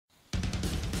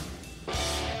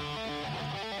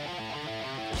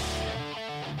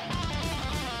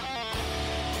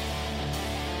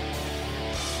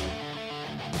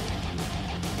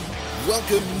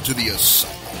Welcome to the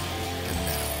Asylum. And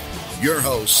now, your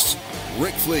hosts,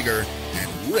 Rick Fleeger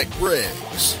and Rick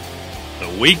Briggs. The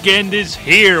weekend is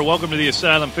here. Welcome to the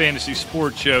Asylum Fantasy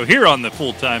Sports Show here on the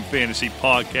Full-Time Fantasy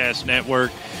Podcast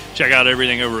Network. Check out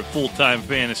everything over at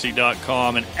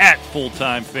fulltimefantasy.com and at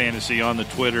Fulltime Fantasy on the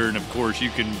Twitter. And, of course, you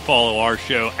can follow our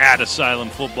show at Asylum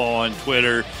Football on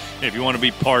Twitter. And if you want to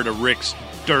be part of Rick's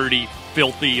dirty,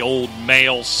 filthy old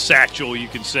mail satchel, you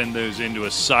can send those into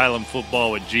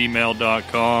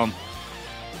asylumfootball@gmail.com.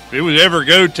 If it was ever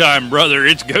go time, brother,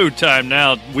 it's go time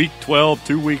now. Week 12,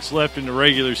 2 weeks left in the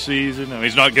regular season. I mean,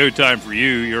 it's not go time for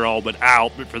you. You're all but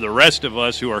out. But for the rest of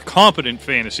us who are competent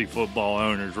fantasy football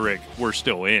owners, Rick, we're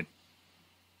still in.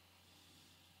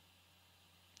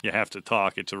 You have to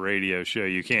talk. It's a radio show.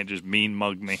 You can't just mean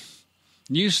mug me.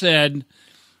 You said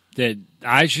that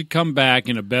I should come back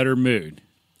in a better mood.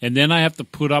 And then I have to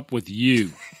put up with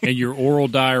you and your oral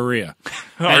diarrhea.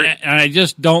 And I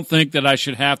just don't think that I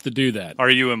should have to do that.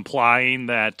 Are you implying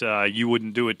that you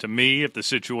wouldn't do it to me if the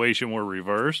situation were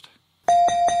reversed?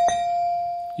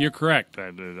 You're correct.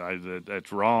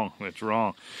 That's wrong. That's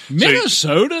wrong.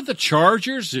 Minnesota, the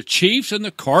Chargers, the Chiefs, and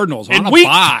the Cardinals on a week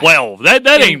bye. 12. That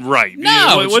ain't right.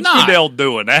 No, it's what's not. Goodell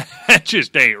doing? That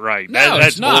just ain't right. No,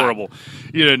 That's it's not. horrible.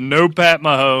 No Pat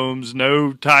Mahomes,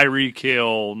 no Tyreek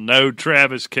Hill, no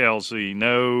Travis Kelce,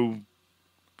 no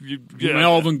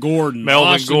Melvin Gordon,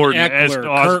 Austin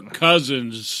Eckler, Kirk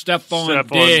Cousins, Stephon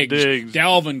Diggs,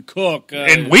 Dalvin Cook.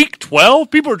 In Week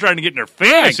 12, people are trying to get in their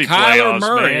fantasy Kyler playoffs,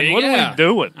 Murray, man. What are we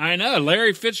doing? I know.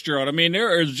 Larry Fitzgerald. I mean,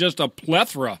 there is just a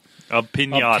plethora of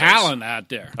pinatas. Of talent out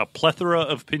there. A plethora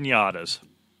of pinatas,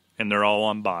 and they're all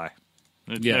on bye.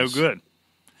 It's no good.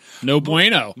 No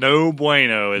bueno. No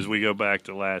bueno as we go back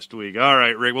to last week. All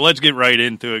right, Rick. Well, let's get right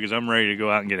into it because I'm ready to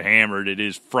go out and get hammered. It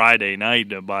is Friday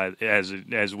night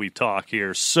as we talk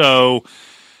here. So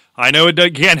I know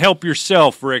can't help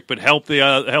yourself, Rick, but help the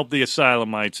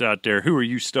Asylumites out there. Who are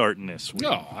you starting this week?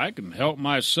 No, I can help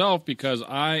myself because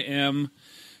I am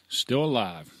still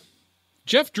alive.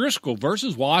 Jeff Driscoll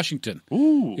versus Washington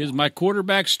is my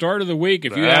quarterback start of the week.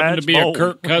 If you happen to be a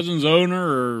Kirk Cousins owner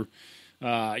or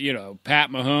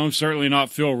Pat Mahomes, certainly not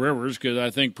Phil Rivers, because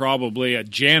I think probably a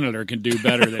janitor can do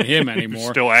better than him anymore.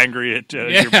 Still angry at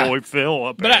your boy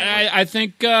Phil. But I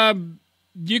think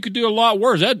you could do a lot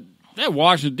worse. That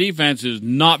Washington defense is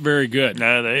not very good.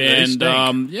 No, they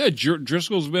stink.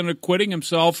 Driscoll's been acquitting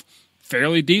himself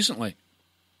fairly decently.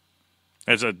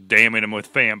 As a damning him with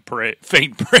faint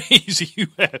praise, you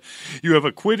have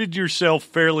acquitted yourself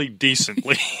fairly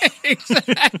decently.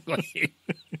 Exactly.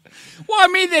 Well, I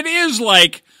mean, that is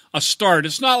like a start.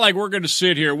 It's not like we're going to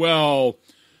sit here,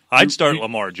 I'd start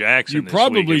Lamar Jackson. You this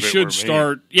probably week if should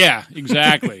start, yeah,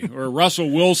 exactly, or Russell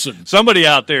Wilson. Somebody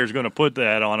out there is going to put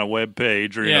that on a web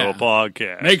page or a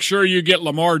podcast. Make sure you get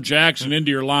Lamar Jackson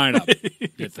into your lineup.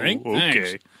 You think? Okay.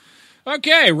 Thanks.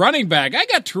 Okay, running back. I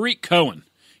got Tariq Cohen.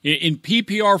 In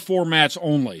PPR formats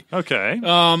only. Okay.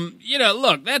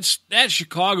 Look, that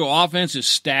Chicago offense is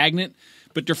stagnant,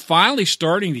 but they're finally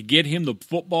starting to get him the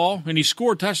football, and he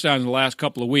scored touchdowns in the last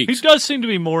couple of weeks. He does seem to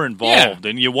be more involved,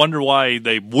 and you wonder why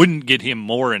they wouldn't get him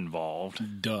more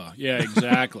involved. Duh. Yeah,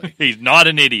 exactly. He's not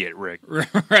an idiot, Rick.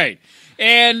 Right.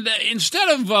 And instead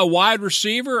of a wide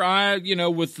receiver,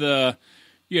 with Travis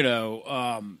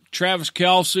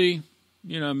Kelce,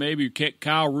 maybe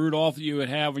Kyle Rudolph that you would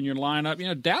have in your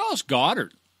lineup. Dallas Goedert.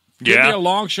 Could be a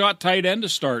long shot tight end to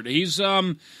start. He's,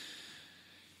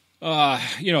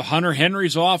 Hunter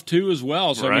Henry's off too as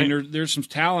well. So, right. I mean, there's some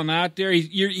talent out there.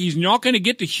 He's not going to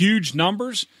get to huge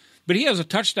numbers, but he has a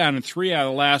touchdown in 3 out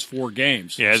of the last 4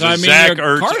 games. Yeah, as a Zach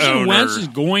Ertz Carson owner, Wentz is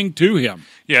going to him.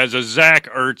 Yeah, as a Zach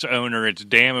Ertz owner, it's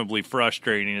damnably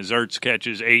frustrating as Ertz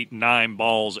catches 8-9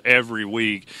 balls every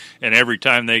week, and every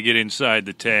time they get inside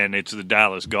the 10, it's the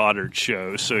Dallas Goedert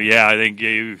show. So, yeah, I think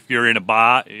if you're in a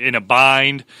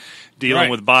bind, dealing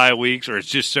with bye weeks, or it's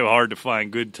just so hard to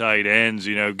find good tight ends,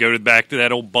 go back to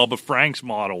that old Bubba Franks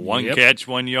model. One catch,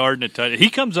 1 yard, and a touchdown. He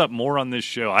comes up more on this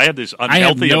show. I have this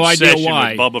unhealthy obsession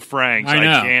with Bubba Franks. I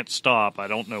can't stop. I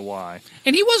don't know why.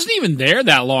 And he wasn't even there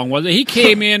that long, was it? He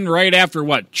came in right after,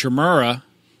 Chimera,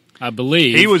 I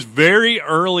believe. He was very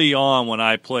early on when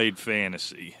I played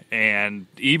fantasy, and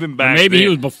even back then. Maybe he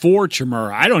was before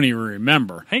Chimera. I don't even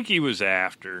remember. I think he was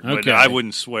after, but I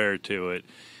wouldn't swear to it.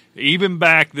 Even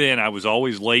back then, I was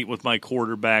always late with my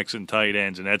quarterbacks and tight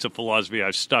ends, and that's a philosophy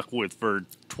I've stuck with for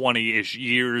 20-ish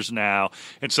years now.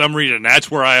 And some reason, that's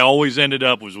where I always ended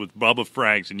up was with Bubba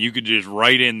Franks, and you could just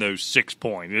write in those 6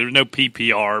 points. There was no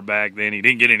PPR back then. He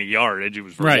didn't get any yardage. It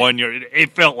was for 1 yard.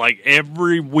 It felt like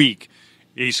every week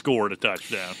he scored a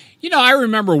touchdown. I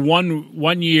remember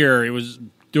one year, it was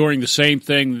doing the same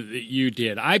thing that you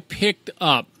did. I picked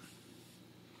up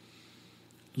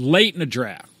late in the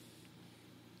draft.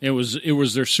 It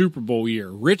was their Super Bowl year.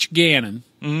 Rich Gannon,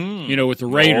 with the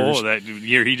Raiders. Oh, that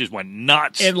year he just went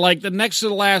nuts. And like the next to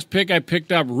the last pick, I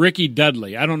picked up Ricky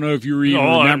Dudley. I don't know if you even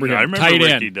remember him. I remember tight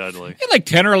Ricky end. Dudley. He had like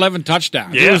 10 or 11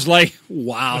 touchdowns. Yeah. It was like,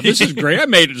 wow, this is great. I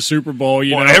made it to the Super Bowl.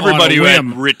 Everybody who on a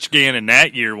whim. had Rich Gannon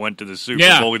that year went to the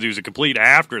Super Bowl. He was a complete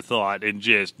afterthought, and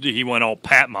he went all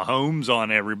Pat Mahomes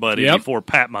on everybody before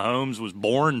Pat Mahomes was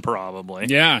born, probably.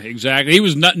 Yeah, exactly. He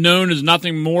was not known as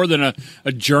nothing more than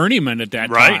a journeyman at that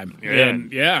time. Yeah,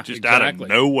 and, just exactly. out of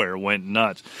nowhere went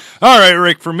nuts. All right,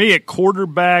 Rick, for me at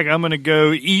quarterback, I'm going to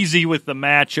go easy with the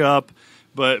matchup.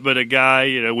 But a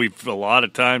guy, we've a lot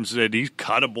of times said he's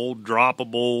cuttable,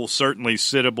 droppable, certainly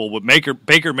sittable. But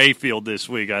Baker Mayfield this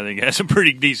week, I think, has a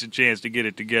pretty decent chance to get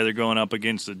it together going up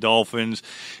against the Dolphins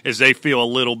as they feel a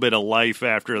little bit of life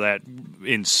after that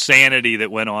insanity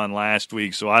that went on last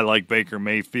week. So I like Baker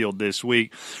Mayfield this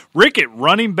week. Rick, at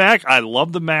running back, I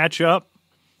love the matchup.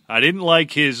 I didn't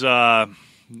like his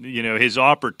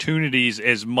opportunities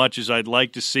as much as I'd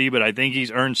like to see, but I think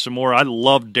he's earned some more. I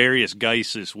love Darius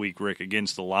Geis this week, Rick,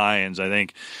 against the Lions. I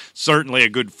think certainly a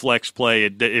good flex play,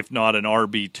 if not an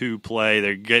RB2 play.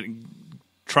 They're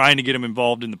trying to get him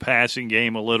involved in the passing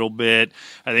game a little bit.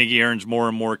 I think he earns more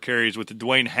and more carries. With the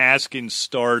Dwayne Haskins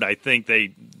start, I think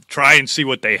they try and see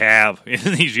what they have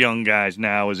in these young guys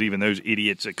now, as even those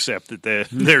idiots accept that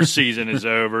their season is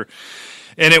over.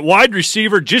 And at wide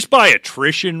receiver, just by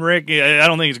attrition, Rick, I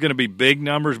don't think it's going to be big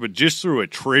numbers, but just through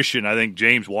attrition, I think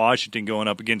James Washington going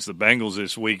up against the Bengals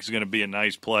this week is going to be a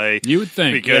nice play. You would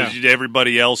think, because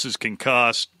everybody else is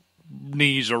concussed,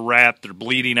 knees are wrapped, they're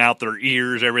bleeding out their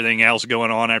ears, everything else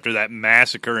going on after that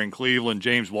massacre in Cleveland.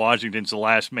 James Washington's the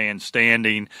last man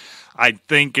standing. I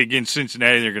think against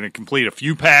Cincinnati they're going to complete a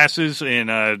few passes, and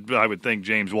I would think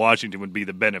James Washington would be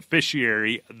the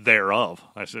beneficiary thereof.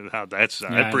 I said, that's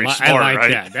pretty smart, I like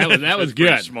right? That was good.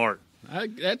 Pretty smart.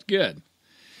 That's good.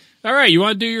 All right, you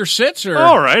want to do your sits? Or?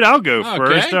 All right, I'll go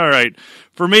first. All right.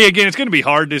 For me, again, it's going to be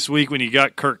hard this week when you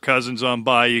got Kirk Cousins on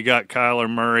bye, you got Kyler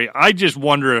Murray. I just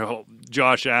wonder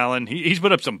Josh Allen, he's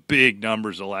put up some big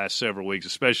numbers the last several weeks,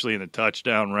 especially in the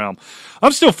touchdown realm.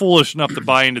 I'm still foolish enough to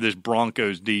buy into this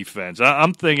Broncos defense.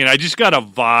 I'm thinking I just got a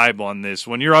vibe on this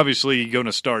one. You're obviously going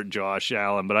to start Josh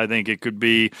Allen, but I think it could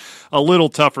be a little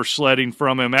tougher sledding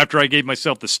from him. After I gave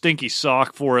myself the stinky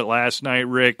sock for it last night,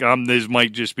 Rick, this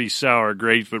might just be sour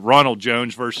grapes, but Ronald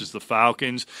Jones versus the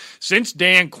Falcons. Since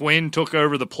Dan Quinn took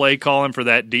over the play calling for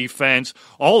that defense,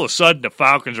 all of a sudden the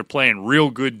Falcons are playing real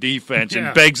good defense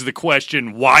and begs the question,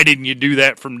 why didn't you do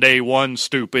that from day one,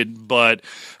 stupid? But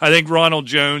I think Ronald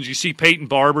Jones, you see Peyton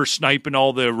Barber sniping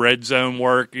all the red zone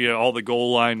work, all the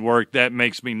goal line work. That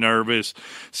makes me nervous.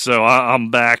 So I'm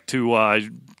back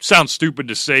to sounds stupid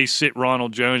to say sit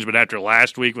Ronald Jones, but after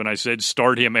last week when I said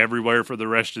start him everywhere for the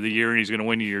rest of the year and he's going to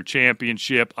win you your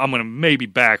championship, I'm going to maybe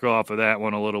back off of that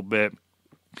one a little bit.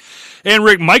 And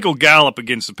Rick, Michael Gallup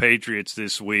against the Patriots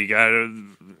this week.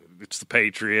 It's the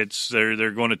Patriots.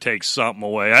 They're going to take something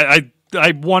away.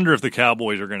 I wonder if the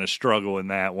Cowboys are going to struggle in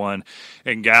that one.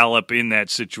 And Gallup in that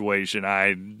situation,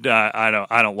 I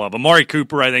don't love him. Amari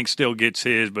Cooper, I think, still gets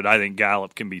his, but I think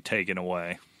Gallup can be taken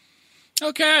away.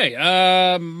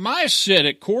 Okay, my sit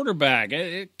at quarterback,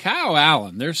 Kyle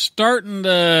Allen. They're starting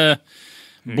to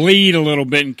bleed a little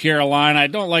bit in Carolina. I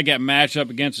don't like that matchup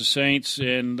against the Saints,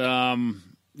 and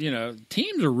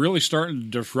teams are really starting to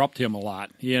disrupt him a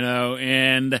lot,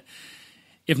 and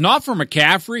if not for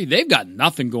McCaffrey, they've got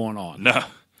nothing going on. No.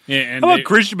 And how about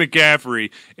Christian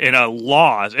McCaffrey in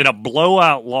a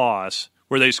blowout loss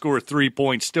where they score 3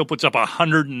 points, still puts up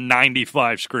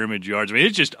 195 scrimmage yards? I mean,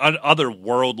 it's just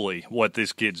otherworldly what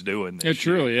this kid's doing this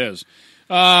year. It truly is.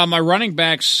 My running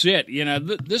back sit,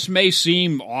 this may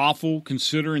seem awful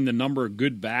considering the number of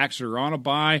good backs that are on a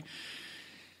bye,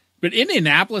 but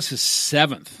Indianapolis is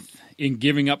 7th in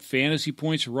giving up fantasy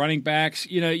points to running backs.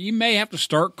 You may have to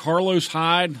start Carlos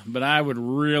Hyde, but I would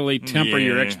really temper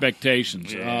your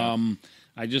expectations. Yeah.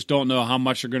 I just don't know how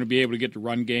much they're going to be able to get the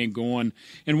run game going.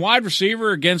 And wide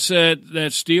receiver against that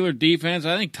Steeler defense,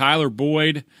 I think Tyler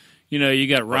Boyd. You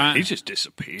got Ryan. He's just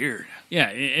disappeared. Yeah,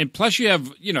 and plus you have,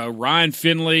 Ryan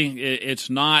Finley. It's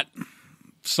not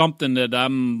something that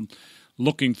I'm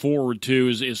looking forward to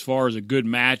as far as a good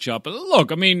matchup. But look,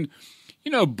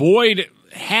 Boyd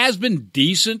has been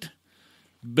decent,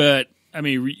 but,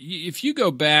 if you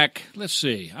go back, let's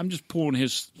see, I'm just pulling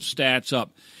his stats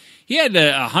up. He had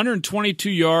 122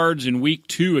 yards in week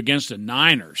 2 against the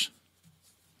Niners,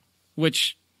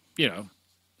 which,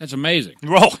 that's amazing.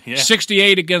 Well, yeah.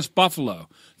 68 against Buffalo.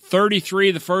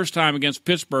 33 the first time against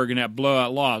Pittsburgh in that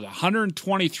blowout loss,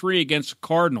 123 against the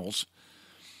Cardinals.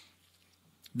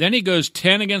 Then he goes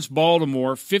 10 against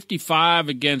Baltimore, 55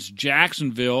 against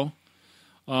Jacksonville,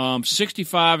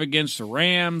 65 against the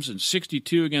Rams, and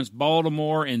 62 against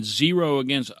Baltimore, and 0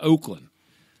 against Oakland.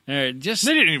 They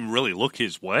didn't even really look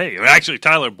his way. Actually,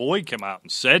 Tyler Boyd came out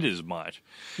and said as much.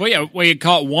 Well, yeah, he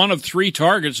caught 1 of 3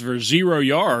 targets for 0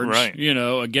 yards, right.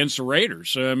 Against the Raiders.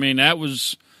 So, I mean, that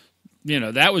was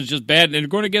just bad. And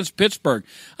going against Pittsburgh,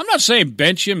 I'm not saying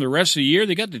bench him the rest of the year.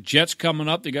 They got the Jets coming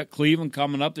up. They got Cleveland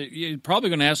coming up. They're probably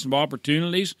going to have some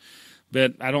opportunities,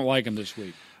 but I don't like him this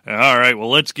week. All right,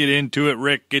 well, let's get into it,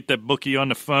 Rick. Get that bookie on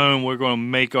the phone. We're going to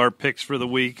make our picks for the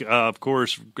week. Of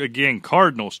course, again,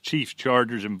 Cardinals, Chiefs,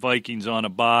 Chargers, and Vikings on a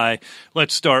bye.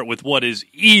 Let's start with what is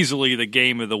easily the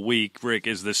game of the week, Rick,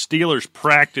 as the Steelers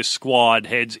practice squad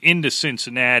heads into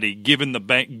Cincinnati, giving the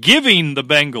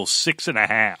Bengals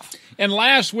 6.5. And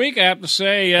last week, I have to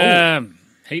say,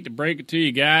 hate to break it to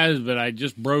you guys, but I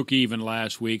just broke even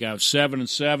last week. I was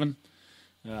 7-7.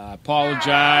 I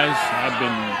apologize. I've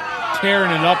been tearing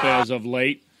it up as of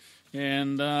late.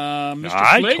 And Mr.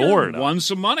 Fleeger won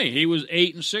some money. He was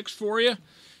 8-6 for you.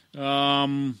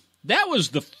 That was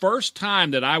the first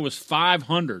time that I was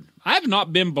 500. I have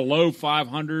not been below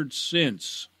 500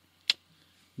 since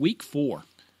week 4.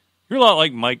 You're a lot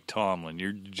like Mike Tomlin.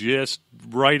 You're just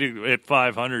right at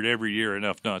 500 every year,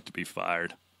 enough not to be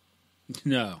fired.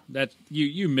 No, that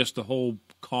you missed the whole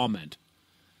comment.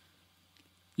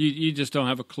 You just don't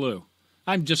have a clue.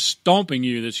 I'm just stomping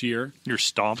you this year. You're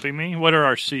stomping me? What are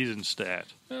our season stats?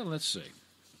 Well, let's see.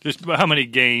 Just how many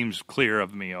games clear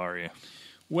of me are you?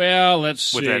 Well, let's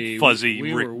see. With that fuzzy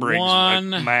we Rick were Briggs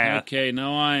 1. math. Okay,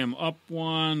 no, I am up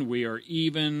 1. We are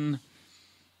even.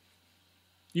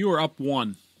 You are up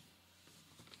 1.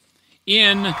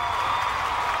 You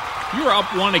were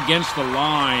up 1 against the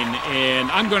line,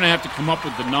 and I'm going to have to come up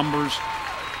with the numbers.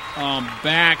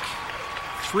 Back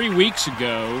 3 weeks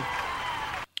ago,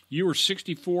 you were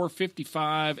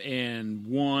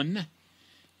 64-55-1,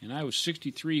 and I was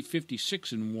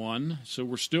 63-56-1. So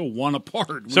we're still 1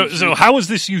 apart. So how is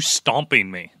this you stomping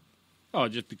me? Oh,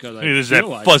 just because I is that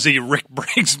fuzzy Rick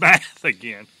Briggs math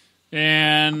again?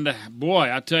 And boy,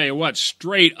 I tell you what,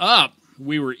 straight up,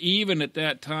 we were even at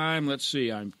that time. Let's see,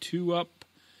 I'm 2 up,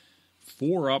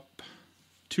 4 up,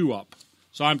 2 up.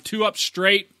 So I'm 2 up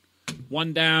straight.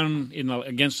 1 down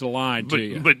against the line to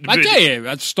you. But I tell you,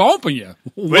 that's stomping you.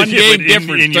 One game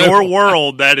difference. In your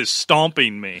world, that is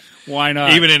stomping me. Why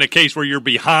not? Even in a case where you're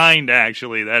behind,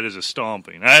 actually, that is a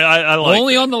stomping. I like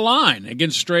only that. On the line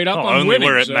against straight up. I'm only winning,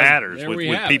 where it so matters with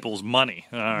it. people's money.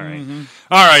 All right, Mm-hmm.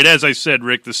 All right. As I said,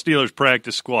 Rick, the Steelers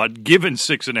practice squad given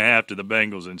 6.5 to the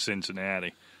Bengals in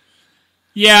Cincinnati.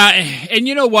 Yeah, and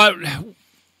you know what?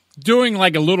 Doing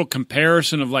like a little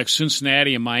comparison of like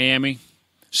Cincinnati and Miami.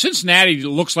 Cincinnati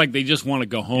looks like they just want to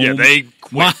go home. Yeah, they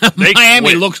quit.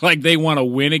 Miami looks like they want to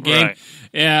win a game. Right.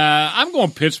 I'm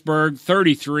going Pittsburgh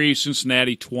 33,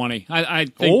 Cincinnati 20. I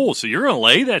think. So you're going to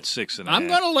lay that 6.5? I'm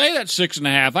going to lay that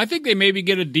 6.5. I think they maybe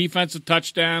get a defensive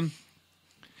touchdown.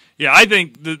 Yeah, I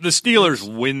think the Steelers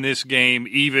win this game,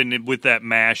 even with that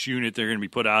mash unit they're going to be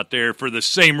put out there, for the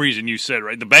same reason you said,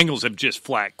 right? The Bengals have just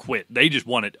flat quit. They just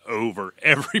want it over.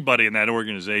 Everybody in that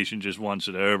organization just wants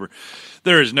it over.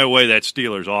 There is no way that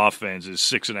Steelers offense is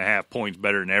 6.5 points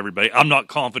better than everybody. I'm not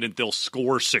confident they'll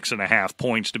score 6.5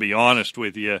 points, to be honest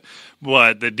with you,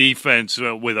 but the defense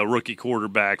with a rookie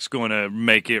quarterback is going to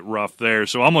make it rough there.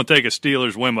 So I'm going to take a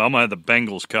Steelers win, but I'm going to have the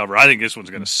Bengals cover. I think this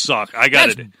one's going to suck.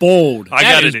 That's bold.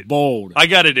 That is bold. I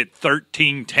got it at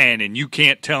 13-10, and you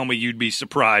can't tell me you'd be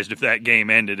surprised if that game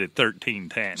ended at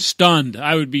 13-10. Stunned.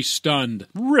 I would be stunned.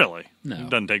 Really? No. It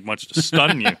doesn't take much to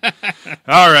stun you.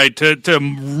 All right, to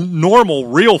normal,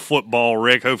 real football,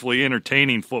 Rick, hopefully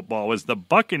entertaining football, is the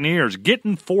Buccaneers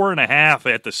getting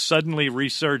 4.5 at the suddenly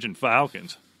resurgent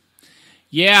Falcons.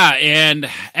 Yeah, and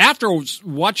after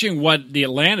watching what the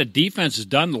Atlanta defense has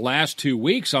done the last 2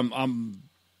 weeks, I'm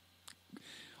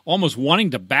almost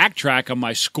wanting to backtrack on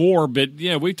my score, but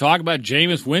we talk about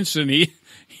Jameis Winston. He's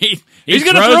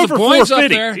going to throw for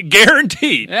 450,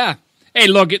 guaranteed. Yeah. Hey,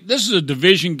 look, this is a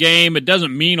division game. It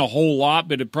doesn't mean a whole lot,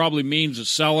 but it probably means a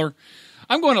seller.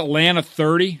 I'm going Atlanta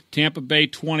 30, Tampa Bay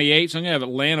 28, so I'm going to have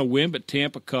Atlanta win, but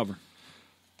Tampa cover.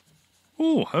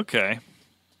 Ooh, okay.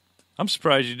 I'm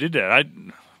surprised you did that.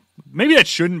 Maybe that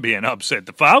shouldn't be an upset.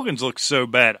 The Falcons look so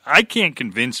bad. I can't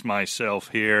convince myself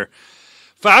here.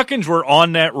 Falcons were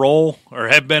on that roll, or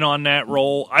have been on that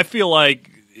roll. I feel like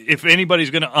if anybody's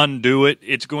going to undo it,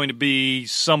 it's going to be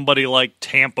somebody like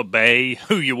Tampa Bay,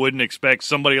 who you wouldn't expect,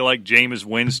 somebody like Jameis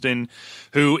Winston,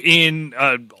 who in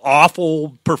an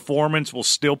awful performance will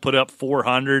still put up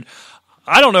 400.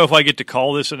 I don't know if I get to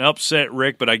call this an upset,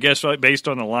 Rick, but I guess based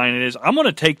on the line it is. I'm going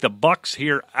to take the Bucs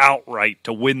here outright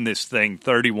to win this thing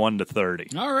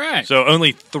 31-30. All right. So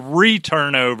only 3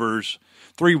 turnovers.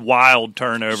 3 wild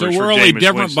turnovers. So we're only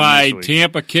different by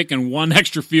Tampa kicking 1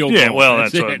 extra field goal. Yeah, well,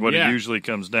 that's what it usually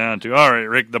comes down to. All right,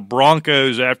 Rick, the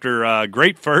Broncos, after a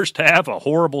great first half, a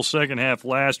horrible second half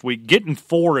last week, getting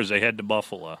 4 as they head to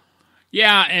Buffalo.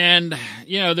 Yeah, and,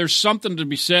 there's something to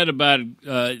be said about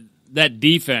that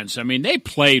defense. I mean, they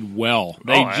played well.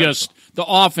 The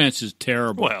offense is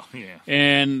terrible. Well, yeah.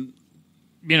 And,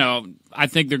 I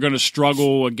think they're going to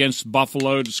struggle against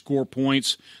Buffalo to score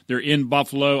points. They're in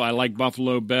Buffalo. I like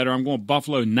Buffalo better. I'm going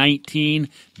Buffalo 19,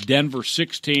 Denver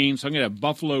 16. So I'm going to have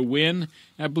Buffalo win.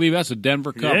 I believe that's a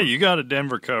Denver cover. Yeah, you got a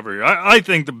Denver cover here. I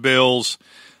think the Bills,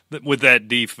 with that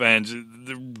defense,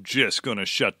 they're just going to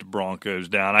shut the Broncos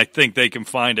down. I think they can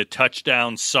find a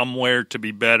touchdown somewhere to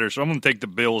be better. So I'm going to take the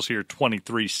Bills here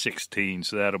 23-16.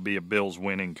 So that'll be a Bills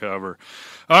winning cover.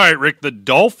 All right, Rick, the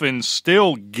Dolphins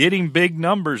still getting big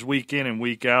numbers week in and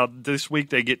week out. This week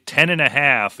they get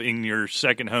 10.5 in your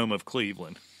second home of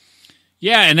Cleveland.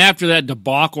 Yeah, and after that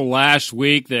debacle last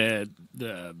week, the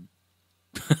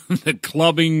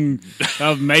clubbing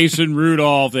of Mason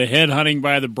Rudolph, the headhunting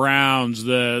by the Browns,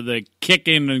 the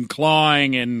kicking and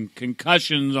clawing and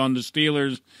concussions on the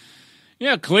Steelers.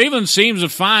 Yeah, Cleveland seems to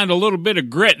find a little bit of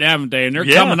grit, haven't they? And they're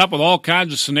coming up with all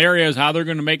kinds of scenarios how they're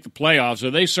going to make the playoffs. So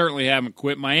they certainly haven't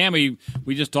quit. Miami,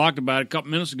 we just talked about it a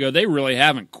couple minutes ago, they really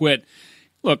haven't quit.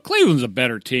 Look, Cleveland's a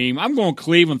better team. I'm going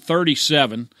Cleveland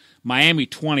 37, Miami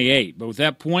 28. But with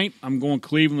that point, I'm going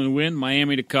Cleveland to win,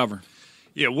 Miami to cover.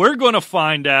 Yeah, we're going to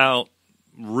find out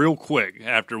real quick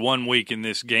after 1 week in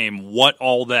this game what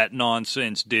all that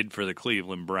nonsense did for the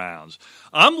Cleveland Browns.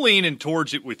 I'm leaning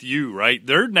towards it with you, right?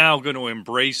 They're now going to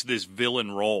embrace this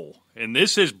villain role, and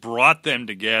this has brought them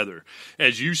together.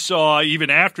 As you saw, even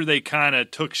after they kind of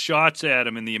took shots at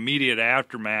him in the immediate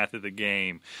aftermath of the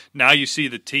game, now you see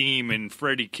the team and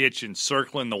Freddie Kitchens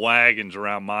circling the wagons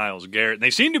around Myles Garrett. And they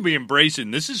seem to be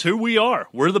embracing, this is who we are.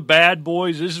 We're the bad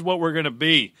boys. This is what we're going to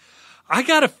be. I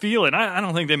got a feeling, I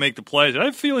don't think they make the plays. I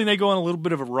have a feeling they go on a little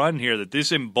bit of a run here that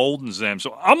this emboldens them.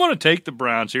 So I'm going to take the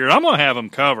Browns here. I'm going to have them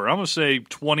cover. I'm going to say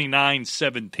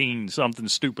 29-17, something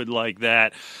stupid like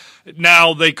that.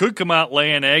 Now, they could come out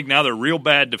laying egg. Now they're real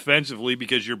bad defensively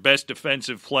because your best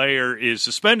defensive player is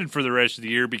suspended for the rest of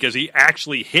the year because he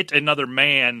actually hit another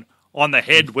man on the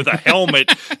head with a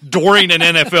helmet during an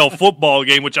NFL football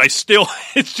game, which it's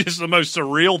just the most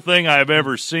surreal thing I've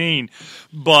ever seen.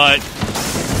 But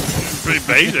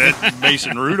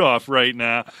Mason Rudolph right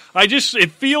now.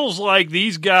 It feels like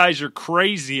these guys are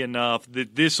crazy enough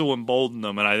that this will embolden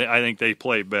them, and I think they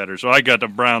play better. So I got the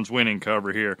Browns winning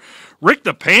cover here. Rick,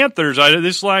 the Panthers,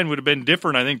 this line would have been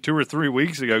different, I think, 2 or 3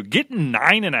 weeks ago, getting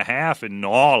 9.5 in New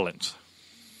Orleans.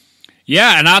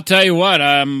 Yeah, and I'll tell you what,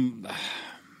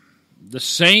 the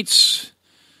Saints.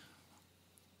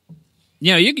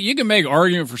 Yeah, you can make an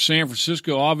argument for San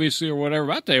Francisco, obviously, or whatever.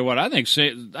 But I'll tell you what, I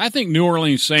think New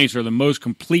Orleans Saints are the most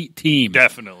complete team.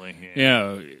 Definitely.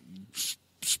 Yeah,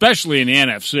 especially in the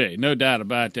NFC, no doubt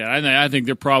about that. I think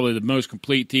they're probably the most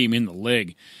complete team in the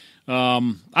league.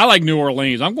 I like New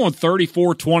Orleans. I'm going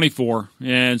 34-24,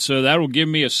 and so that will give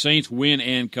me a Saints win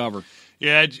and cover.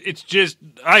 Yeah, it's just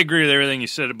I agree with everything you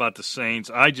said about the Saints.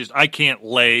 I can't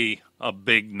lay a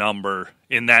big number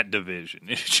in that division.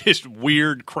 It's just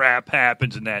weird crap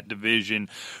happens in that division.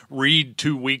 Read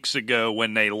 2 weeks ago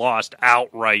when they lost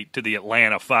outright to the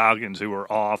Atlanta Falcons, who were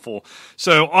awful.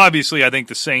 So obviously I think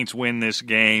the Saints win this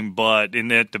game, but in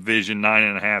that division,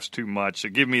 9.5 is too much. So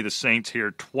give me the Saints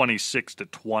here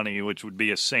 26-20, which would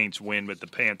be a Saints win, but the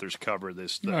Panthers cover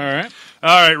this thing. All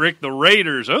right, Rick, the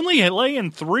Raiders only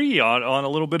laying 3 on a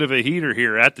little bit of a heater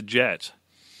here at the Jets.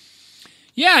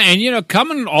 Yeah, and,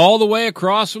 coming all the way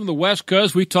across from the West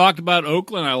Coast, we talked about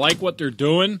Oakland. I like what they're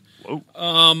doing.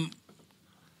 The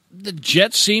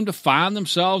Jets seem to find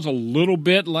themselves a little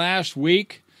bit last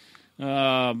week. Look,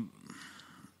 I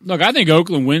think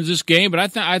Oakland wins this game, but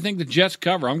I think the Jets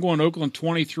cover. I'm going Oakland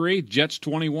 23, Jets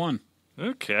 21.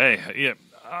 Okay. Yeah,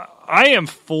 I am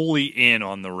fully in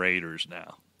on the Raiders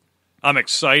now. I'm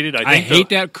excited. I hate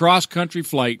that cross-country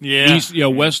flight. Yeah. East,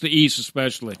 west to east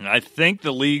especially. I think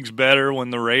the league's better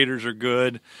when the Raiders are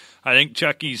good. I think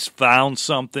Chucky's found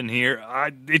something here.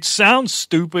 It sounds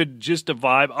stupid, just a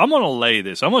vibe. I'm going to lay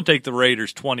this. I'm going to take the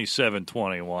Raiders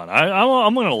 27-21.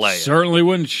 I'm going to lay it. Certainly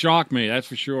wouldn't shock me, that's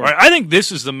for sure. All right, I think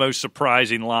this is the most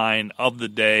surprising line of the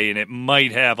day, and it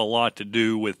might have a lot to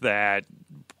do with that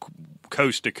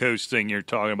coast-to-coast thing you're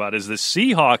talking about, is the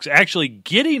Seahawks actually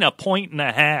getting 1.5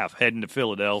 points heading to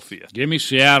Philadelphia. Give me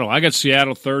Seattle. I got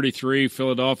Seattle 33,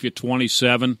 Philadelphia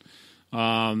 27.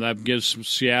 That gives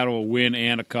Seattle a win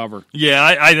and a cover. Yeah,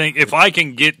 I think if I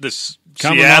can get this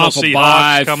Coming Seattle off a Seahawks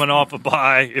bye. coming off a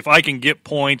bye, if I can get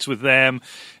points with them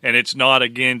and it's not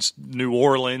against New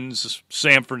Orleans,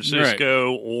 San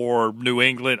Francisco, or New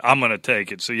England, I'm going to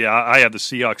take it. So, yeah, I have the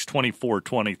Seahawks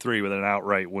 24-23 with an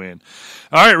outright win.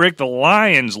 All right, Rick, the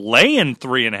Lions laying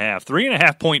 3.5.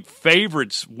 3.5-point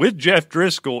favorites with Jeff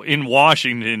Driscoll in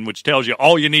Washington, which tells you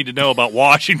all you need to know about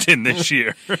Washington this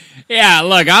year. Yeah,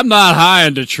 look, I'm not high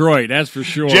in Detroit, that's for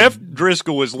sure. Jeff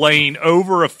Driscoll was laying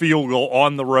over a field goal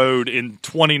on the road in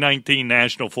 2019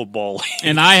 National Football League.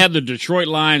 And I had the Detroit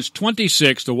Lions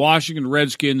 26, the Washington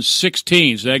Redskins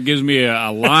 16, so that gives me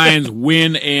a Lions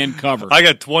win and cover. I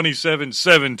got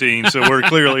 27-17, so we're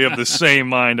clearly of the same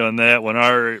mind on that one.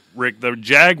 All right, Rick, the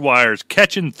Jaguars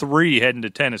catching 3 heading to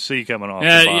Tennessee coming off the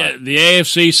bye. Yeah, the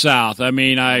AFC South. I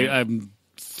mean, I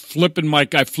flipped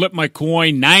my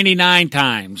coin 99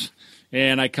 times,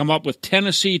 and I come up with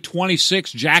Tennessee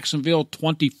 26, Jacksonville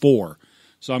 24.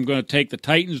 So I'm going to take the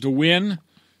Titans to win,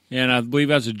 and I believe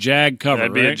that's a Jag cover.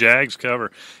 That'd be a Jags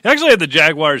cover. I actually had the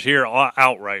Jaguars here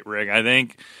outright, Rick. I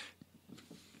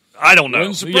don't know.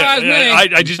 Wouldn't surprise me.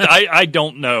 I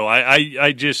don't know.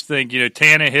 I just think,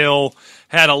 Tannehill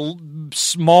had a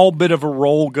small bit of a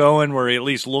role going where he at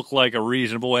least looked like a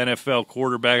reasonable NFL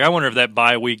quarterback. I wonder if that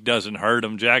bye week doesn't hurt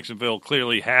him. Jacksonville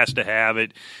clearly has to have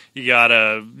it. You got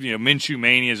Minshew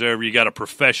Mania's over. You got a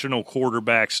professional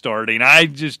quarterback starting. I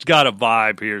just got a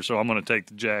vibe here, so I'm going to take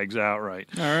the Jags outright.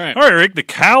 All right, Rick. The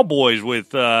Cowboys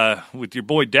with your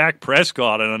boy Dak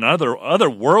Prescott and another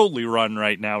otherworldly run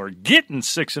right now are getting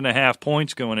 6.5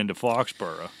 points going into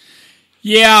Foxborough.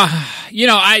 Yeah,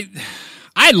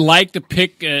 I'd like to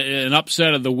pick an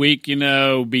upset of the week,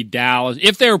 be Dallas.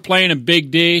 If they were playing a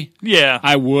Big D, yeah,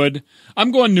 I would.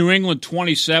 I'm going New England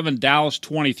 27, Dallas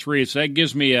 23, so that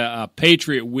gives me a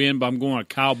Patriot win, but I'm going a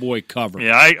Cowboy cover.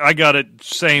 Yeah, I got it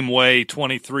same way,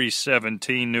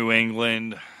 23-17 New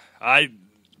England.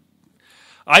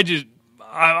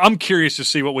 I'm curious to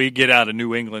see what we get out of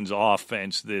New England's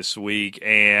offense this week,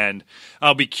 and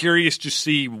I'll be curious to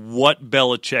see what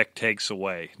Belichick takes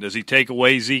away. Does he take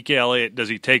away Zeke Elliott? Does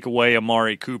he take away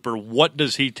Amari Cooper? What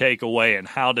does he take away, and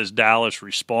how does Dallas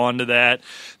respond to that?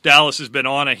 Dallas has been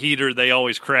on a heater. They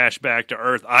always crash back to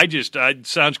earth. It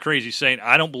sounds crazy saying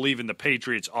I don't believe in the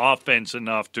Patriots' offense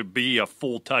enough to be a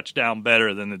full touchdown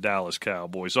better than the Dallas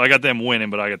Cowboys. So I got them winning,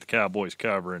 but I got the Cowboys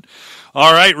covering.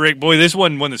 All right, Rick, boy, this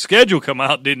one, when the schedule come out,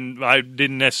 I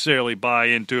didn't necessarily buy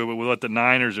into it, but with what the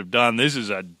Niners have done, this is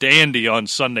a dandy on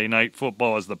Sunday Night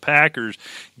Football as the Packers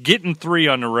getting 3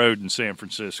 on the road in San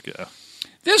Francisco.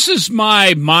 This is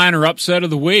my minor upset of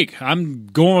the week. I'm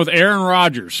going with Aaron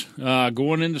Rodgers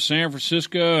going into San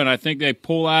Francisco, and I think they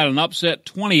pull out an upset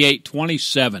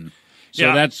 28-27.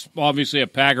 So that's obviously a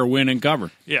Packer win and cover.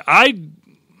 Yeah,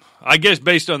 I guess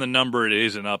based on the number, it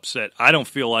is an upset. I don't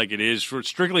feel like it is.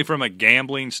 Strictly from a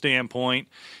gambling standpoint,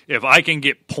 if I can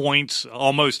get points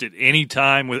almost at any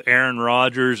time with Aaron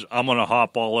Rodgers, I'm going to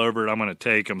hop all over it. I'm going to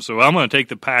take them. So I'm going to take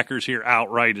the Packers here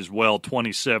outright as well,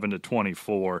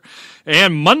 27-24.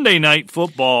 And Monday Night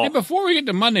Football. And before we get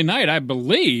to Monday night, I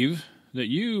believe that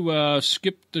you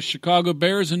skipped the Chicago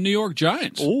Bears and New York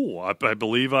Giants. Oh, I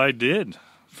believe I did.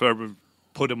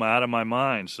 Put them out of my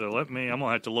mind. So I'm going to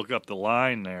have to look up the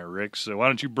line there, Rick. So why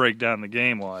don't you break down the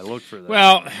game while I look for that?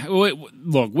 Well,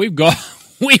 look, we've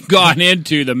gone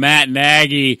into the Matt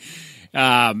Nagy,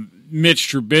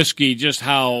 Mitch Trubisky, just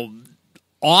how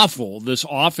awful this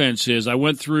offense is. I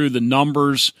went through the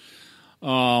numbers,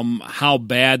 how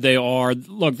bad they are.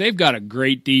 Look, they've got a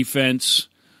great defense.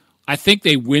 I think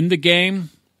they win the game,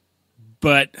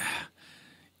 but,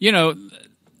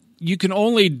 you can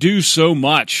only do so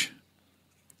much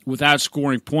without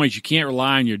scoring points. You can't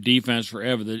rely on your defense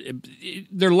forever.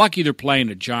 They're lucky they're playing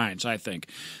the Giants, I think.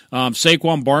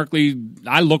 Saquon Barkley,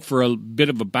 I look for a bit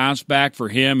of a bounce back for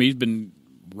him. He's been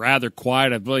rather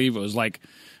quiet. I believe it was I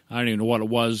don't even know what it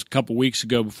was, a couple weeks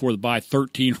ago before the bye,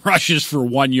 13 rushes for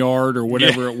 1 yard or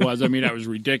whatever it was. I mean, that was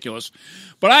ridiculous.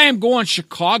 But I am going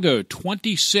Chicago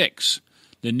 26,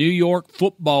 the New York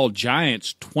Football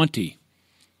Giants 20.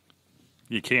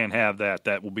 You can't have that.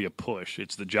 That will be a push.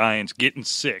 It's the Giants getting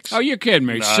 6. Oh, you're kidding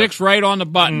me. 6 right on the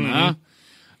button, huh?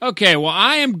 Okay, well,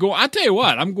 I'll tell you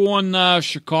what, I'm going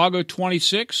Chicago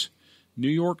 26, New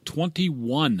York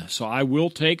 21. So I will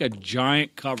take a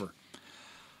Giant cover.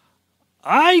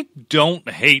 I don't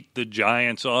hate the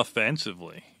Giants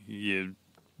offensively. You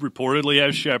reportedly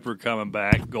have Shepard coming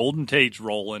back. Golden Tate's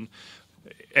rolling.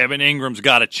 Evan Ingram's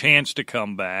got a chance to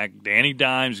come back. Danny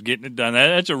Dimes getting it done.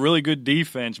 That's a really good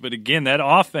defense. But, again, that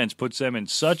offense puts them in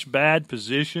such bad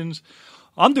positions.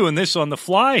 I'm doing this on the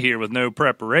fly here with no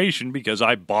preparation because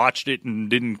I botched it and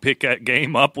didn't pick that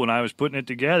game up when I was putting it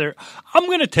together. I'm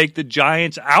going to take the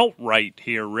Giants outright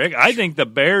here, Rick. I think the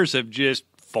Bears have just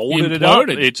folded it up.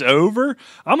 It's over.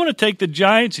 I'm going to take the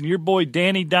Giants and your boy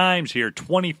Danny Dimes here,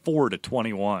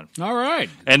 24-21. All right.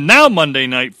 And now Monday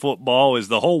Night Football is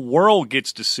the whole world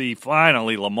gets to see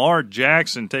finally Lamar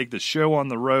Jackson take the show on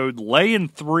the road, laying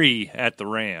 3 at the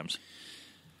Rams.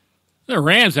 The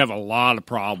Rams have a lot of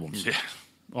problems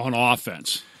on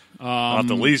offense. Not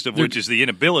the least of which is the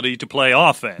inability to play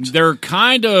offense. They're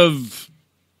kind of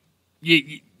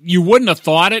you wouldn't have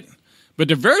thought it, but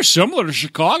they're very similar to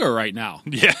Chicago right now.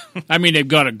 Yeah. I mean, they've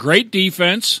got a great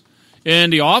defense,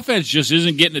 and the offense just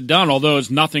isn't getting it done, although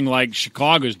it's nothing like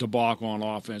Chicago's debacle on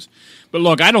offense. But,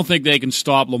 look, I don't think they can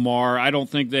stop Lamar. I don't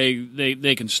think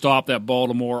they can stop that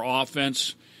Baltimore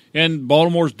offense. And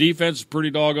Baltimore's defense is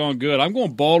pretty doggone good. I'm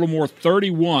going Baltimore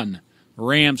 31,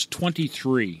 Rams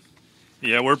 23.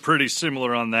 Yeah, we're pretty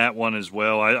similar on that one as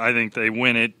well. I think they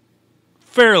win it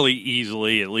fairly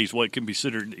easily, at least what can be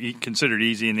considered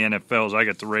easy in the NFL. Is I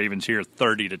got the Ravens here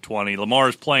 30-20.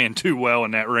 Lamar's playing too well,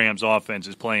 and that Rams offense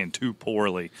is playing too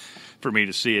poorly for me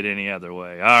to see it any other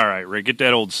way. All right, Rick, get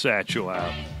that old satchel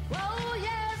out. Oh,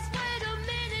 yes, wait a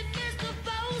minute, Mr.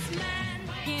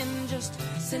 Postman. Just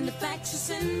send a fax or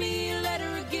send me a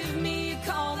letter or give me a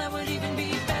call. That would even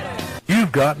be better.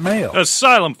 You've got mail.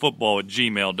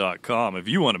 Asylumfootball@gmail.com if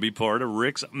you want to be part of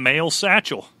Rick's mail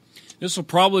satchel. This will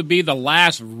probably be the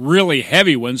last really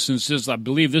heavy one since I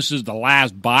believe this is the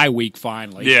last bye week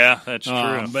finally. Yeah, that's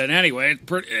true. But anyway,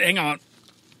 hang on.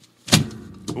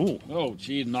 Ooh. Oh,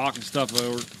 geez, knocking stuff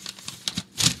over.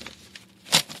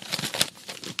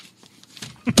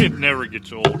 It never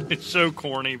gets old. It's so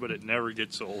corny, but it never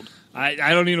gets old. I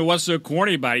don't even know what's so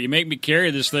corny about it. You make me carry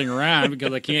this thing around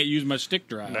because I can't use my stick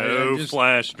drive. No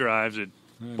flash drives. It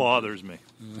bothers me.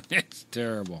 It's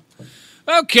terrible.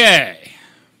 Okay.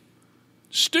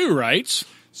 Stu writes,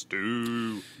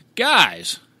 Stu.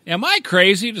 Guys, am I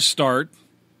crazy to start?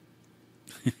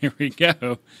 Here we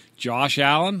go. Josh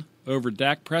Allen over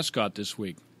Dak Prescott this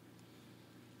week.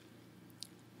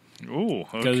 Ooh,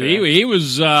 okay. Because he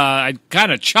was, I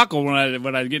kind of chuckled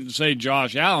when I get to say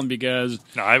Josh Allen because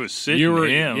no, I was sitting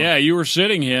him. Yeah, you were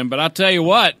sitting him. But I'll tell you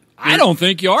what, I don't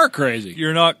think you are crazy.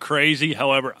 You're not crazy.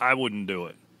 However, I wouldn't do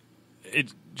it.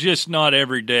 It's just not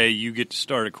every day you get to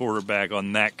start a quarterback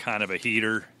on that kind of a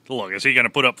heater. Look, is he going to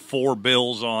put up 4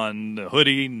 bills on the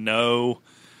hoodie? No.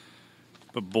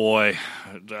 But, boy,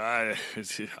 I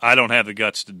don't have the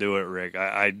guts to do it, Rick.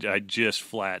 I just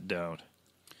flat don't.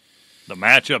 The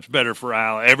matchup's better for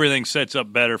Allen. Everything sets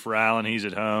up better for Allen. He's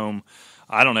at home.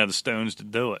 I don't have the stones to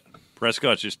do it.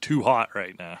 Prescott's just too hot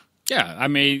right now. Yeah, I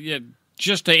mean,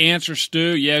 just to answer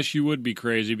Stu, yes, you would be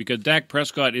crazy because Dak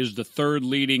Prescott is the third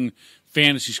leading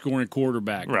fantasy scoring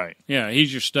quarterback. Right. Yeah,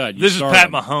 he's your stud. This is Pat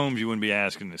Mahomes. You wouldn't be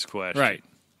asking this question. Right.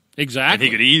 Exactly. And he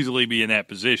could easily be in that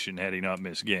position had he not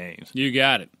missed games. You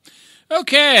got it.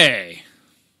 Okay.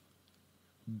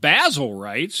 Basil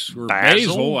writes, or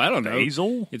Basil, I don't know.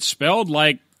 Basil? It's spelled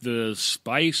like the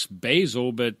spice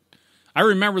basil, but I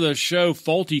remember the show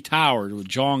Fawlty Towers with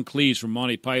John Cleese from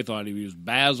Monty Python. He was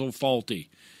Basil Fawlty.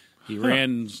 He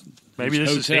ran Maybe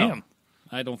this is him.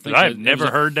 I don't think I've never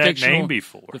heard that name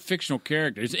before. The fictional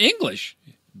character. It's English,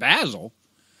 Basil.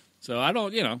 So I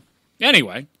don't,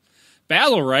 Anyway,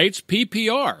 Basil writes,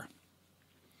 PPR.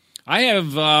 I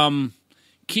have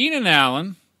Keenan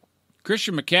Allen,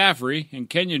 Christian McCaffrey, and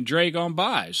Kenyon Drake on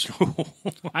buys.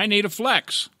 I need a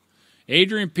flex.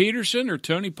 Adrian Peterson or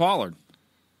Tony Pollard?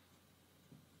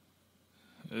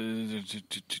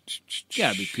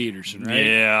 Gotta be Peterson, right?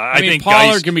 Yeah, I think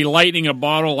Pollard can be lightning a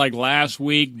bottle like last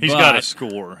week. He's got to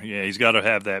score. Yeah, he's got to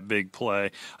have that big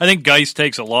play. I think Geist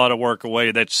takes a lot of work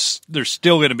away. There's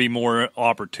still going to be more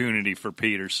opportunity for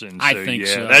Peterson. So, I think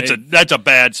so. That's a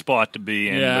bad spot to be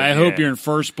in. Yeah, I hope you're in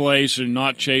first place and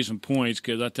not chasing points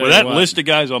because I tell you that what, list of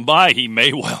guys on bye, he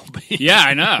may well be. Yeah,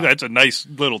 I know. That's a nice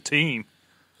little team.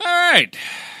 All right,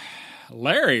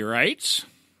 Larry writes,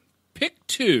 pick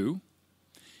 2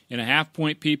 in a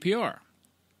half-point PPR.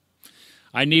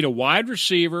 I need a wide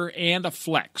receiver and a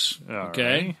flex.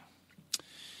 Okay. Right.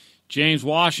 James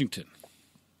Washington,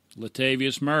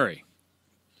 Latavius Murray,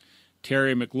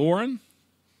 Terry McLaurin,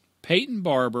 Peyton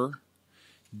Barber,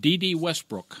 D.D.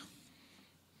 Westbrook.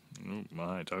 Oh,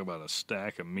 my. Talk about a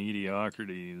stack of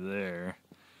mediocrity there.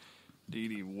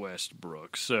 D.D.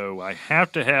 Westbrook. So I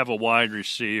have to have a wide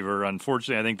receiver.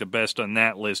 Unfortunately, I think the best on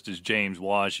that list is James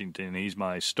Washington. He's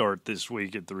my start this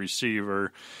week at the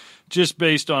receiver, just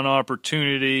based on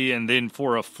opportunity. And then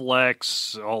for a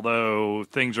flex, although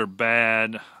things are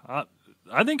bad,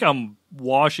 I think I'm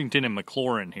Washington and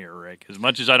McLaurin here, Rick. As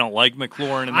much as I don't like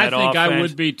McLaurin in that offense. I think I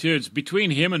would be, too. It's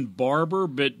between him and Barber,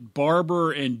 but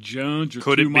Barber and Jones are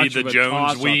too much of a toss-up. Could it be the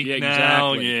Jones week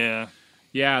now? Exactly. Yeah.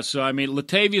 Yeah, so, I mean,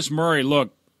 Latavius Murray,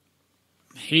 look,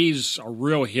 he's a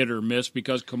real hit or miss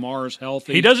because Kamara's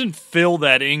healthy. He doesn't fill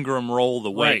that Ingram role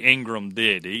the way Right. Ingram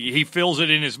did. He fills it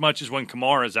in as much as when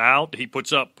Kamara's out. He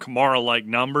puts up Kamara-like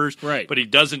numbers, Right. but he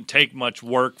doesn't take much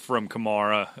work from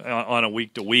Kamara on a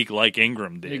week-to-week like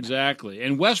Ingram did. Exactly.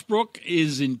 And Westbrook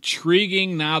is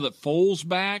intriguing now that Foles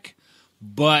back,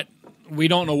 but we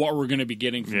don't know what we're going to be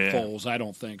getting from Foles, I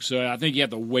don't think. So I think you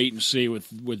have to wait and see with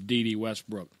D.D.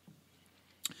 Westbrook.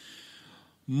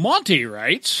 Monty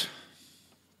writes,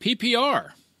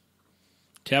 PPR,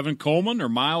 Tevin Coleman or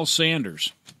Miles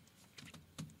Sanders?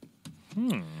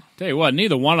 Tell you what,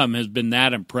 neither one of them has been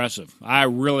that impressive. I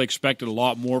really expected a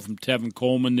lot more from Tevin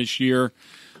Coleman this year.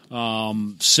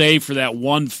 Save for that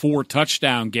 1-4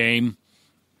 touchdown game,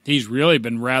 he's really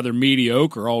been rather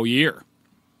mediocre all year.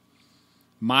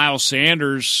 Miles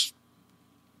Sanders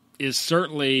is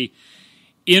certainly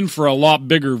in for a lot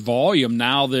bigger volume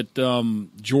now that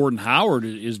Jordan Howard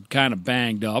is kind of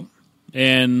banged up,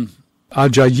 and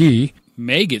Ajayi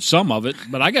may get some of it,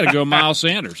 but I got to go Miles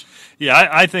Sanders. Yeah,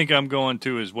 I think I'm going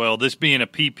to as well. This being a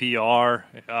PPR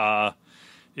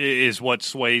is what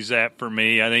sways that for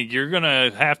me. I think you're going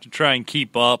to have to try and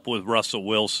keep up with Russell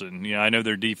Wilson. You know, I know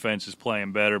their defense is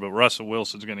playing better, but Russell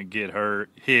Wilson's going to get I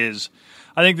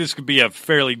think this could be a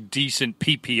fairly decent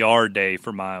PPR day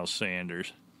for Miles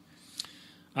Sanders.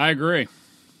 I agree.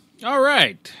 All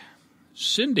right.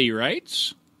 Cindy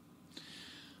writes,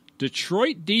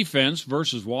 Detroit defense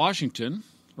versus Washington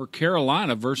or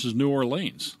Carolina versus New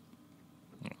Orleans?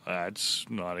 That's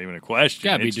not even a question.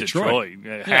 Gotta be It's Detroit.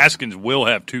 Haskins will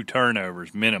have 2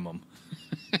 turnovers minimum.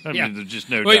 I mean, there's just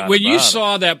no doubt when you about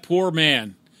saw that poor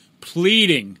man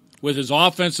pleading with his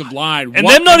offensive line. And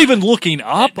them not even looking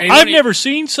up. I've never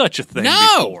seen such a thing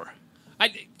before.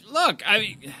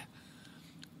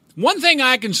 One thing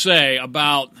I can say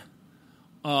about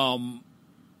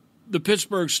the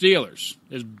Pittsburgh Steelers,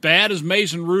 as bad as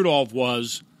Mason Rudolph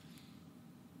was,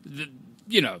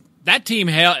 that team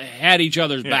had each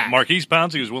other's back. Marquise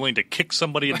Pouncey was willing to kick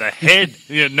somebody in the head.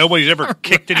 Nobody's ever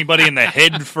kicked anybody in the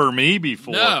head for me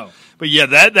before. No. But yeah,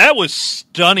 that was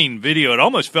stunning video. It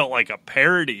almost felt like a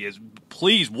parody.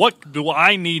 Please, what do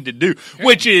I need to do?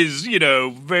 Which is,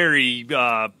 very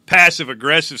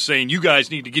passive-aggressive, saying you guys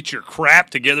need to get your crap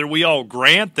together. We all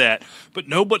grant that. But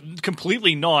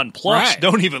completely nonplussed. Right.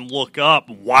 Don't even look up.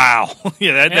 Wow.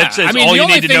 That says all you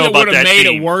need to know about that team. The only thing that would have made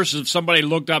it worse is if somebody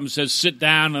looked up and said, sit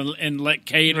down and let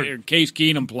Case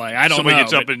Keenum play. I don't Somebody know.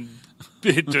 gets up and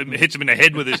hits him in the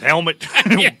head with his helmet,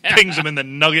 pings him in the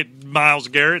nugget Myles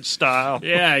Garrett style.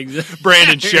 Yeah, exactly.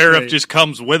 Brandon Sheriff just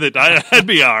comes with it. That'd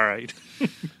be all right.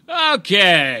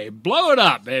 Okay, blow it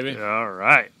up, baby. All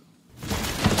right.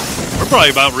 We're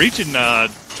probably about reaching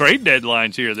trade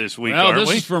deadlines here this week, aren't we?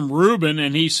 This is from Ruben,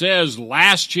 and he says,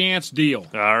 last chance deal.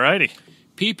 All righty.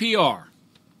 PPR.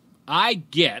 I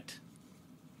get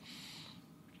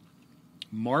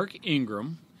Mark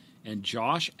Ingram and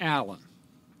Josh Allen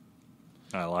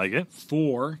I like it.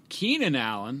 for Keenan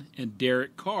Allen and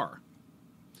Derek Carr.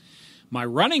 My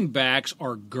running backs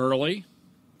are Gurley.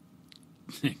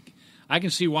 I can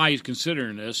see why he's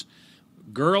considering this.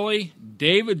 Gurley,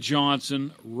 David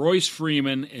Johnson, Royce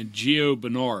Freeman, and Gio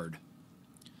Bernard.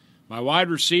 My wide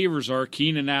receivers are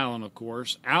Keenan Allen, of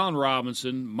course, Allen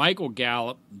Robinson, Michael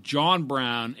Gallup, John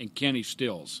Brown, and Kenny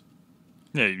Stills.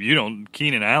 Yeah,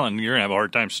 Keenan Allen, you're going to have a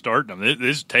hard time starting them.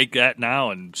 This take that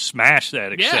now and smash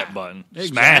that accept button.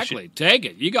 Smash Exactly. it. Take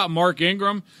it. You got Mark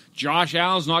Ingram. Josh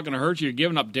Allen's not going to hurt you. You're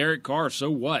giving up Derek Carr, so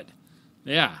what?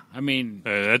 Yeah, I mean,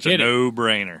 That's a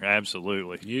no-brainer.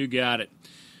 Absolutely. You got it.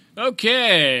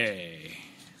 Okay.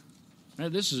 Now,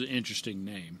 this is an interesting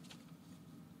name.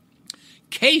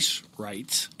 Case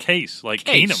writes. Case, like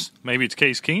Case. Keenum. Maybe it's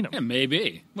Case Keenum. Yeah,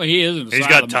 maybe. Well, he is an He's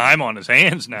Asylum. got time on his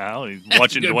hands now. He's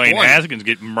watching Good Dwayne point. Haskins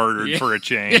get murdered for a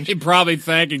change. He's probably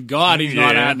thanking God he's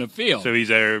not out in the field. So he's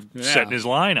there setting his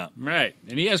lineup. Right.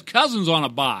 And he has Cousins on a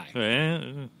bye.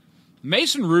 Yeah.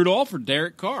 Mason Rudolph or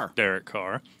Derek Carr? Derek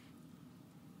Carr.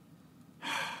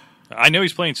 I know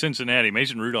he's playing Cincinnati.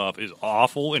 Mason Rudolph is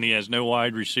awful, and he has no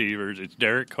wide receivers. It's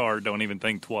Derek Carr. Don't even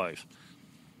think twice.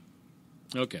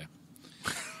 Okay.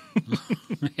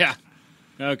 Yeah.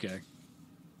 Okay.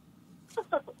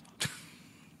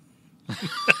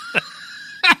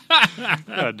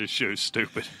 God, this show's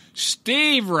stupid.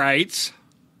 Steve writes,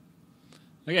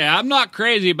 okay, I'm not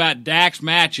crazy about Dak's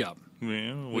matchup.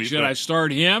 Yeah, Should I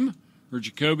start him or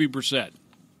Jacoby Brissett?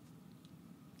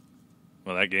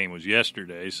 Well, that game was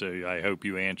yesterday, so I hope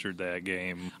you answered that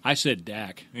game. I said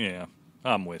Dak. Yeah,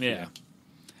 I'm with you.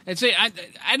 And say,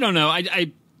 I don't know.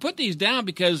 I put these down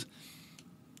because,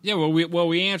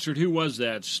 we answered, who was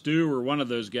that? Stu or one of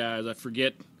those guys? I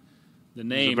forget the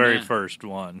name. The very first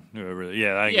one. Whoever.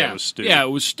 Yeah, I think it was Stu. Yeah, it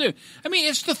was Stu. I mean,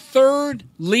 it's the third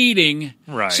leading.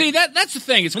 Right. See, that's the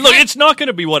thing. It's not going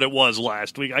to be what it was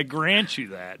last week. I grant you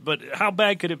that. But how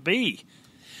bad could it be?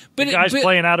 The guy's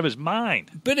playing out of his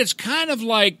mind. But it's kind of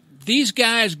like these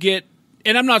guys get,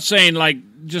 and I'm not saying like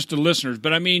just the listeners,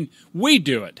 but I mean, we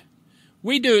do it.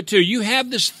 We do it too. You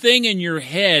have this thing in your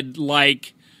head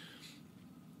like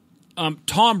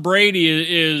Tom Brady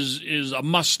is a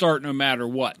must start no matter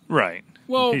what. Right.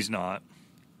 Well, he's not.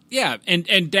 Yeah,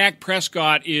 and Dak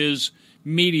Prescott is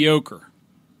mediocre.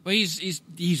 Well,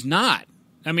 he's not.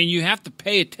 I mean, you have to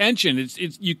pay attention.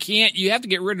 You have to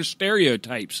get rid of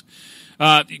stereotypes.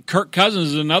 Kirk Cousins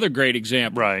is another great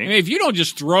example. Right. I mean, if you don't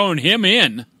just throw him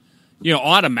in,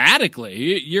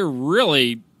 automatically,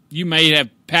 you may have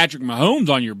Patrick Mahomes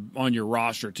on your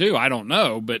roster too. I don't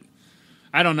know, but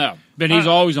he's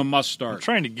always a must start. I'm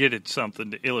trying to get at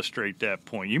something to illustrate that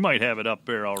point. You might have it up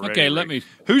there already. Okay, Rick. let me.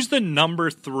 Who's the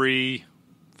number 3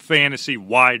 fantasy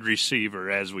wide receiver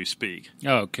as we speak?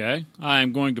 Okay,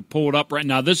 I'm going to pull it up right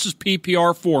now. This is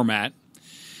PPR format.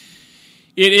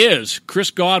 It is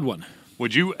Chris Godwin.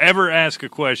 Would you ever ask a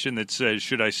question that says,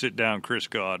 should I sit down Chris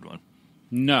Godwin?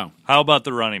 No. How about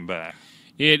the running back?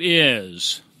 It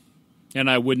is. And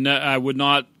I would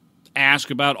not ask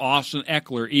about Austin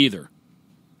Eckler either.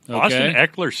 Okay? Austin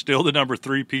Eckler's still the number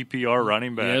 3 PPR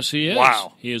running back? Yes, he is.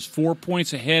 Wow. He is 4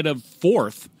 points ahead of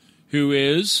fourth, who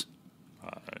is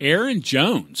Aaron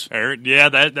Jones.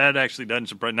 That actually doesn't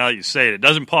surprise. Now that you say it, it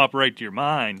doesn't pop right to your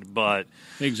mind, but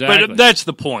exactly. But that's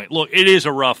the point. Look, it is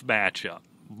a rough matchup,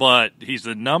 but he's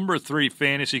the number 3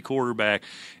 fantasy quarterback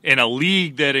in a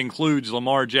league that includes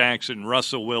Lamar Jackson,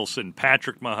 Russell Wilson,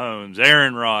 Patrick Mahomes,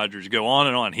 Aaron Rodgers, go on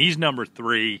and on. He's number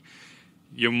 3.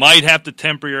 You might have to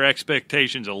temper your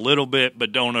expectations a little bit,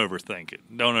 but don't overthink it.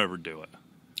 Don't overdo it.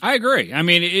 I agree. I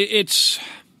mean,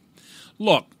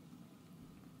 look,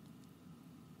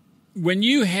 when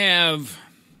you have,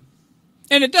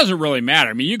 and it doesn't really matter.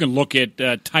 I mean, you can look at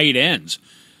tight ends.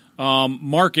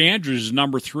 Mark Andrews is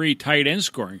number 3 tight end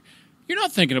scoring. You're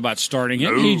not thinking about starting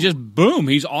him. No. He just, boom,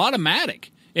 he's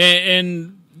automatic.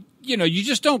 And you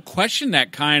just don't question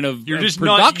that kind of You're just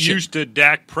production. not used to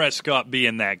Dak Prescott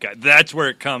being that guy. That's where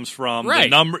it comes from.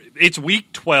 Right. It's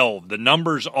week 12. The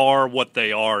numbers are what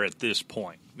they are at this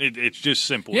point. It's just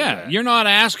simple as that. You're not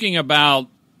asking about,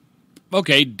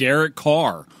 Derek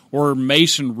Carr or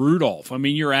Mason Rudolph. I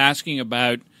mean, you're asking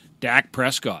about Dak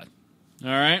Prescott. All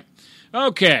right?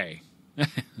 Okay.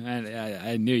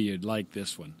 I knew you'd like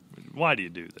this one. Why do you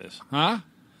do this? Huh?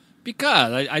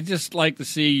 Because I just like to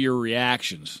see your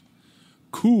reactions.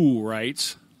 Cool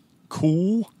writes.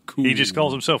 Cool? He just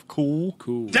calls himself cool?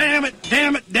 Cool. Damn it,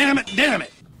 damn it, damn it, damn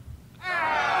it.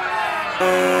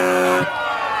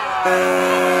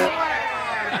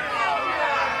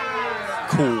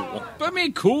 Cool. But I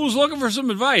mean, Cool's looking for some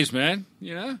advice, man.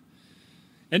 And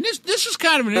this is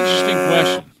kind of an interesting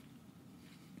question.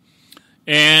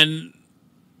 And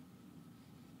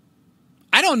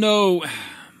I don't know.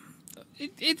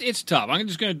 It's tough. I'm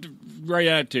just going to write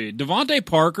out to you. Devontae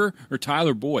Parker or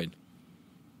Tyler Boyd?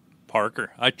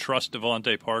 Parker. I trust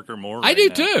Devontae Parker more. I do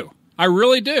too. I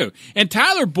really do. And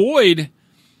Tyler Boyd,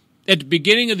 at the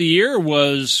beginning of the year,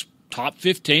 was top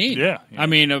 15. Yeah. I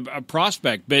mean, a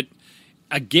prospect. But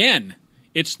again,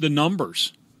 it's the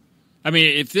numbers. I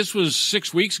mean, if this was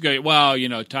 6 weeks ago,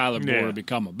 Tyler Boyd will be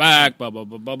coming back, blah, blah,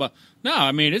 blah, blah, blah. No,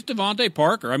 I mean, it's Devontae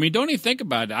Parker. I mean, don't even think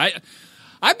about it.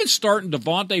 I've been starting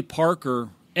Devontae Parker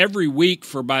every week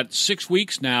for about 6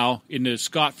 weeks now in the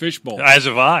Scott Fish Bowl. As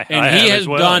have I. And he has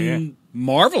done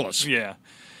marvelous. Yeah.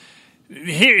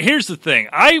 Here's the thing.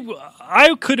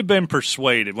 I could have been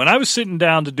persuaded. When I was sitting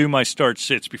down to do my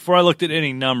start-sits, before I looked at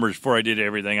any numbers, before I did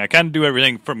everything, I kind of do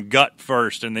everything from gut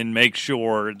first and then make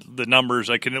sure the numbers,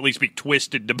 I can at least be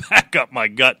twisted to back up my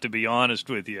gut, to be honest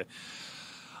with you.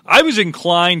 I was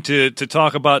inclined to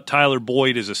talk about Tyler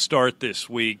Boyd as a start this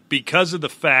week because of the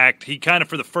fact he kind of,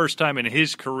 for the first time in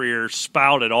his career,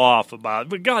 spouted off about,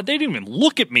 but God, they didn't even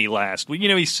look at me last week.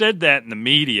 He said that in the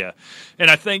media.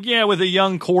 And I think, with a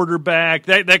young quarterback,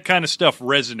 that kind of stuff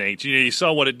resonates. You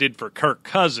saw what it did for Kirk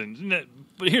Cousins.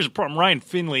 But here's the problem. Ryan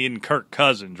Finley and Kirk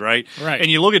Cousins, right? Right. And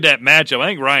you look at that matchup, I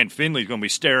think Ryan Finley's going to be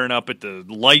staring up at the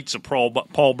lights of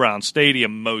Paul Brown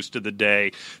Stadium most of the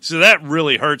day. So that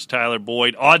really hurts Tyler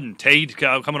Boyd. Auden Tate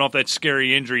coming off that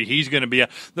scary injury, he's going to be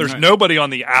there's nobody on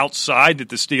the outside that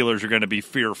the Steelers are going to be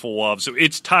fearful of. So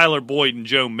it's Tyler Boyd and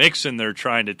Joe Mixon they're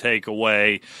trying to take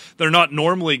away. They're not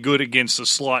normally good against the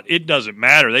slot. It doesn't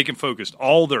matter. They can focus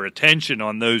all their attention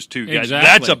on those two guys. Exactly.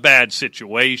 That's a bad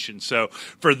situation. So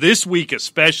for this week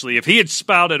especially, if he had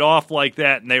spouted off like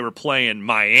that and they were playing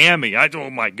Miami, oh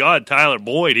my God, Tyler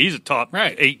Boyd, he's a top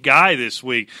 8 guy this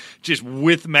week, just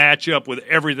with matchup, with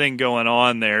everything going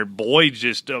on there. Boyd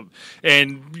just, and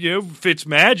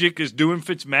Fitzmagic is doing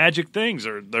Fitzmagic things.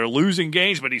 They're losing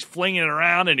games, but he's flinging it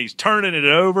around and he's turning it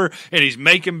over and he's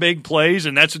making big plays,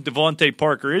 and that's what Devontae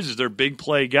Parker is their big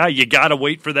play guy. You got to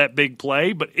wait for that big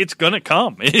play, but it's going to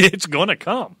come. It's going to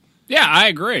come. Yeah, I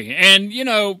agree. And,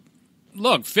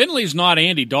 look, Finley's not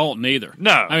Andy Dalton either.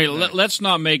 No. I mean, let's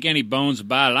not make any bones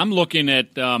about it. I'm looking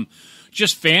at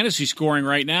just fantasy scoring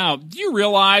right now. Do you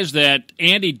realize that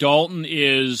Andy Dalton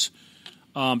is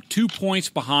 2 points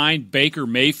behind Baker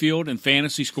Mayfield in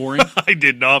fantasy scoring? I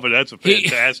did not, but that's a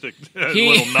fantastic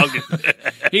little nugget.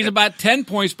 He's about 10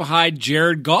 points behind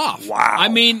Jared Goff. Wow. I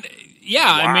mean,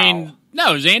 Wow.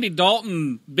 no, has Andy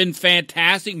Dalton been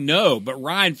fantastic? No, but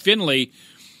Ryan Finley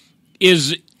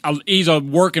he's a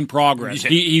work in progress.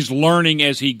 Yeah. He's learning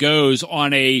as he goes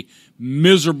on a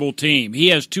miserable team. He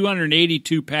has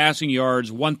 282 passing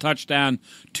yards, 1 touchdown,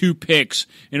 2 picks.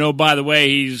 And, oh, by the way,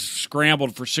 he's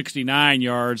scrambled for 69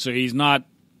 yards, so he's not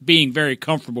being very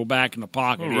comfortable back in the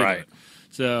pocket either. Right.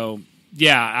 So,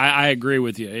 yeah, I agree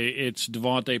with you. It's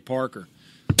Devontae Parker.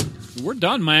 We're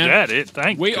done, man. That it.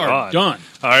 Thank God. We are done.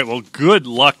 All right, well, good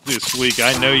luck this week.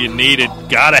 I know you need it.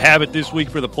 Got to have it this week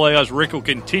for the playoffs. Rick will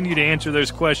continue to answer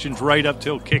those questions right up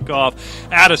till kickoff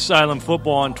at Asylum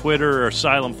Football on Twitter or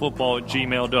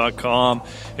asylumfootball@gmail.com.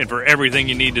 And for everything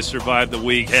you need to survive the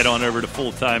week, head on over to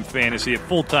Fulltime Fantasy at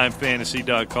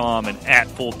fulltimefantasy.com and at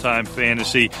Fulltime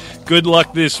Fantasy. Good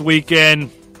luck this weekend.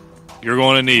 You're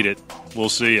going to need it. We'll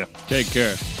see you. Take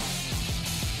care.